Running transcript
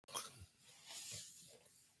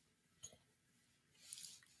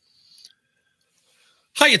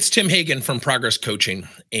it's Tim Hagen from Progress Coaching,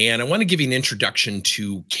 and I want to give you an introduction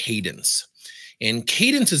to cadence. And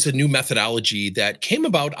cadence is a new methodology that came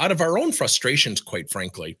about out of our own frustrations, quite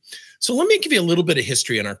frankly. So let me give you a little bit of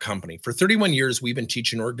history in our company. For 31 years, we've been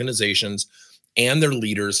teaching organizations and their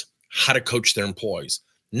leaders how to coach their employees.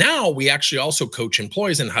 Now we actually also coach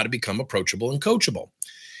employees on how to become approachable and coachable.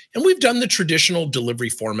 And we've done the traditional delivery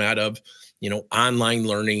format of, online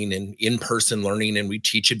learning and in-person learning, and we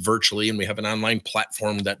teach it virtually, and we have an online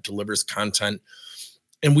platform that delivers content.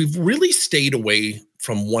 And we've really stayed away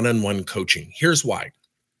from one-on-one coaching. Here's why.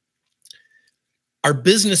 Our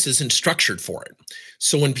business isn't structured for it.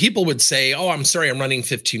 So when people would say, oh, I'm sorry, I'm running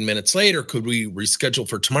 15 minutes late, or could we reschedule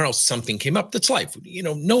for tomorrow? Something came up. That's life.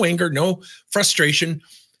 No anger, no frustration.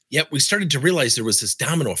 Yet we started to realize there was this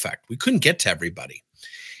domino effect. We couldn't get to everybody.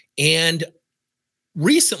 And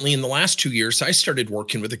recently, in the last 2 years, I started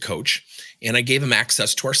working with a coach, and I gave him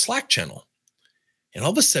access to our Slack channel. And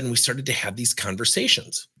all of a sudden, we started to have these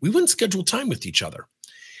conversations. We wouldn't schedule time with each other.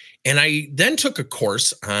 And I then took a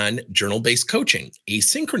course on journal-based coaching,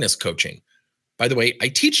 asynchronous coaching. By the way, I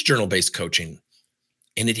teach journal-based coaching,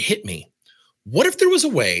 and it hit me. What if there was a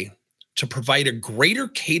way to provide a greater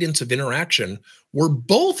cadence of interaction where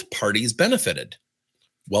both parties benefited?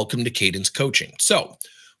 Welcome to Cadence Coaching. So,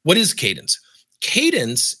 what is cadence?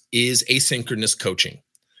 Cadence is asynchronous coaching.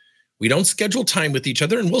 We don't schedule time with each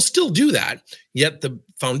other, and we'll still do that. Yet the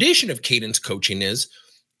foundation of cadence coaching is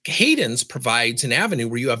cadence provides an avenue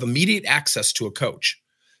where you have immediate access to a coach.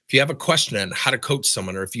 If you have a question on how to coach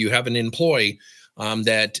someone, or if you have an employee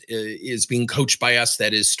that is being coached by us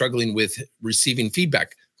that is struggling with receiving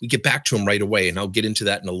feedback, we get back to them right away, and I'll get into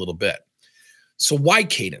that in a little bit. So why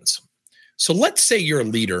cadence? So let's say you're a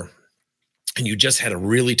leader and you just had a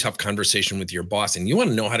really tough conversation with your boss and you want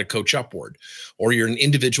to know how to coach upward, or you're an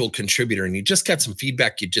individual contributor and you just got some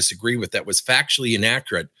feedback you disagree with that was factually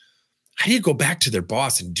inaccurate. How do you go back to their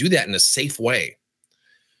boss and do that in a safe way?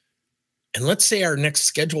 And let's say our next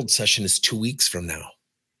scheduled session is 2 weeks from now.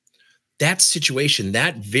 That situation,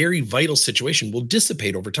 that very vital situation, will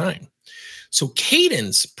dissipate over time. So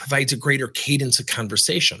cadence provides a greater cadence of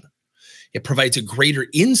conversation. It provides a greater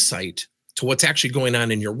insight to what's actually going on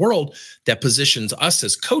in your world that positions us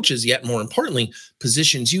as coaches, yet more importantly,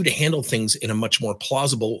 positions you to handle things in a much more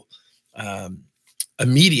plausible,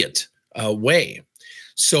 immediate way.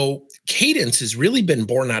 So cadence has really been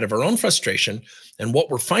born out of our own frustration. And what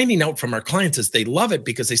we're finding out from our clients is they love it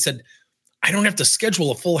because they said, I don't have to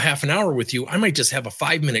schedule a full half an hour with you. I might just have a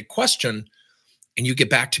 5-minute question and you get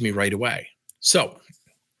back to me right away. So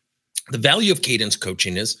the value of cadence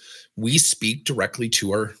coaching is we speak directly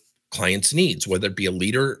to our clients' needs, whether it be a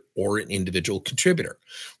leader or an individual contributor.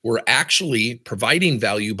 We're actually providing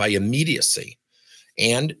value by immediacy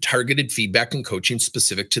and targeted feedback and coaching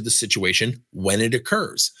specific to the situation when it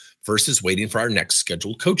occurs versus waiting for our next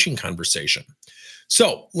scheduled coaching conversation.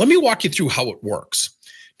 So let me walk you through how it works.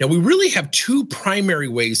 Now, we really have two primary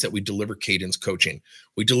ways that we deliver cadence coaching.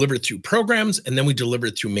 We deliver it through programs, and then we deliver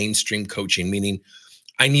it through mainstream coaching, meaning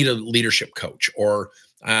I need a leadership coach, or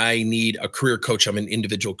I need a career coach. I'm an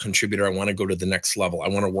individual contributor. I want to go to the next level. I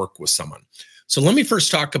want to work with someone. So let me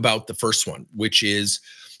first talk about the first one, which is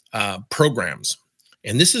programs.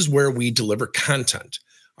 And this is where we deliver content.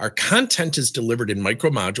 Our content is delivered in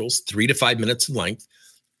micro modules, 3 to 5 minutes in length,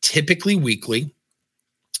 typically weekly.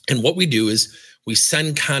 And what we do is we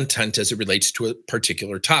send content as it relates to a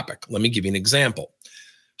particular topic. Let me give you an example.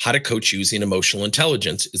 How to coach using emotional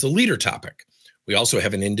intelligence is a leader topic. We also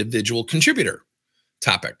have an individual contributor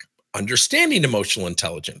topic, understanding emotional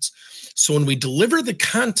intelligence. So when we deliver the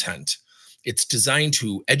content, it's designed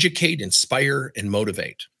to educate, inspire, and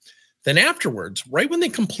motivate. Then afterwards, right when they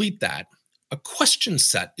complete that, a question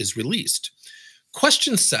set is released.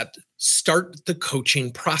 Question set start the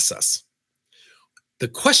coaching process. The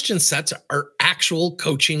question sets are actual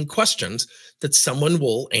coaching questions that someone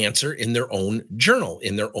will answer in their own journal,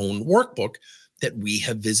 in their own workbook that we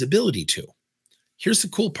have visibility to. Here's the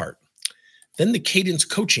cool part. Then the cadence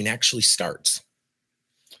coaching actually starts.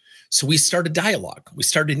 So we start a dialogue. We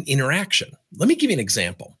start an interaction. Let me give you an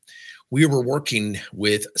example. We were working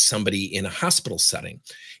with somebody in a hospital setting,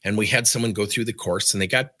 and we had someone go through the course, and they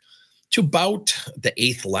got to about the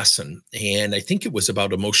 8th lesson. And I think it was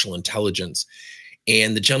about emotional intelligence.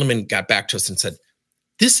 And the gentleman got back to us and said,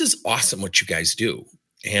 this is awesome what you guys do.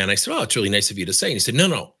 And I said, oh, it's really nice of you to say. And he said,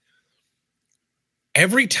 no.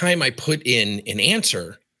 Every time I put in an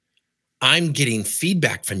answer, I'm getting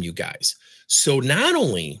feedback from you guys. So not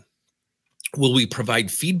only will we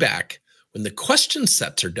provide feedback when the question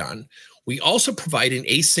sets are done, we also provide an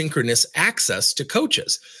asynchronous access to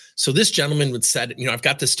coaches. So this gentleman would said, I've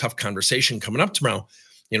got this tough conversation coming up tomorrow.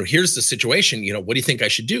 here's the situation, what do you think I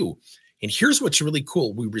should do? And here's what's really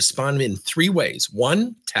cool. We respond in 3 ways.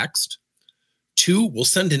 1, text. 2, we'll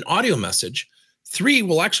send an audio message. 3,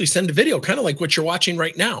 we'll actually send a video, kind of like what you're watching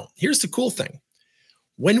right now. Here's the cool thing.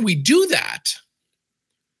 When we do that,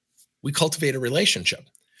 we cultivate a relationship.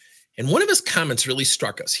 And one of his comments really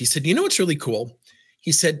struck us. He said, what's really cool?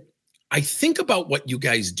 He said, I think about what you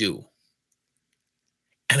guys do,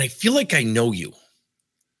 and I feel like I know you,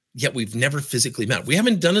 yet we've never physically met. We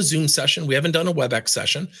haven't done a Zoom session. We haven't done a WebEx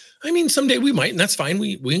session. I mean, someday we might, and that's fine.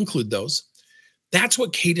 We include those. That's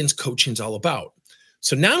what Cadence coaching is all about.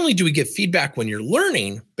 So not only do we get feedback when you're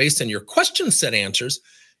learning based on your question set answers,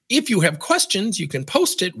 if you have questions, you can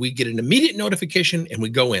post it. We get an immediate notification and we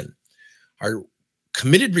go in. Our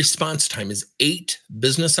committed response time is 8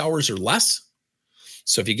 business hours or less.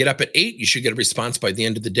 So if you get up at 8, you should get a response by the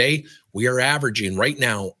end of the day. We are averaging right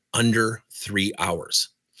now under 3 hours.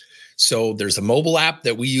 So there's a mobile app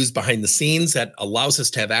that we use behind the scenes that allows us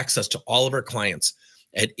to have access to all of our clients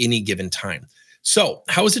at any given time. So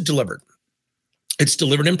how is it delivered? It's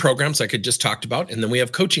delivered in programs like I just talked about, and then we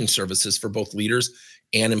have coaching services for both leaders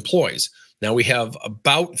and employees. Now we have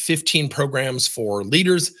about 15 programs for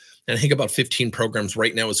leaders, and I think about 15 programs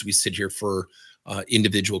right now as we sit here for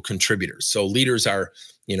individual contributors. So leaders are,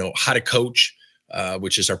 how to coach,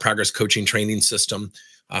 which is our progress coaching training system,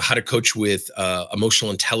 how to coach with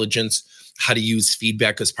emotional intelligence, how to use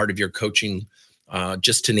feedback as part of your coaching,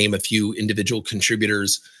 just to name a few individual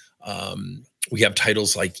contributors. We have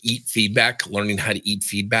titles like Eat Feedback, learning how to eat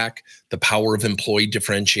feedback, the power of employee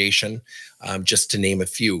differentiation, just to name a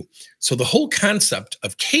few. So the whole concept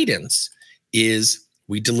of Cadence is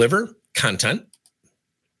we deliver content.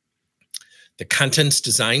 The content's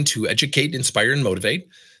designed to educate, inspire, and motivate.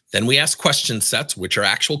 Then we ask question sets, which are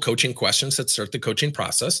actual coaching questions that start the coaching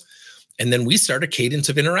process. And then we start a cadence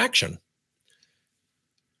of interaction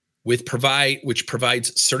which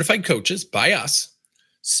provides certified coaches by us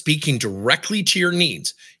speaking directly to your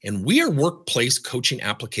needs. And we are workplace coaching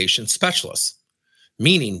application specialists,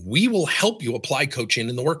 meaning we will help you apply coaching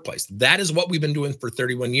in the workplace. That is what we've been doing for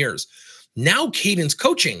 31 years. Now, Cadence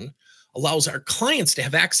Coaching allows our clients to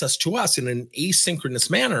have access to us in an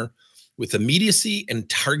asynchronous manner with immediacy and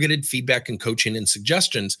targeted feedback and coaching and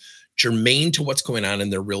suggestions germane to what's going on in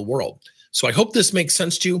their real world. So I hope this makes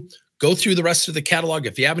sense to you. Go through the rest of the catalog.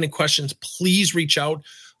 If you have any questions, please reach out.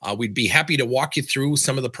 We'd be happy to walk you through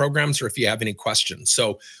some of the programs or if you have any questions.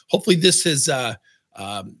 So hopefully this has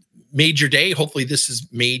made your day. Hopefully this has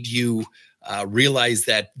made you realize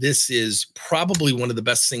that this is probably one of the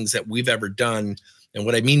best things that we've ever done. And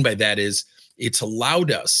what I mean by that is it's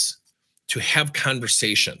allowed us to have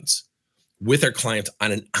conversations with our clients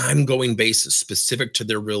on an ongoing basis specific to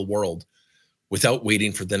their real world without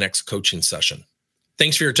waiting for the next coaching session.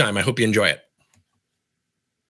 Thanks for your time. I hope you enjoy it.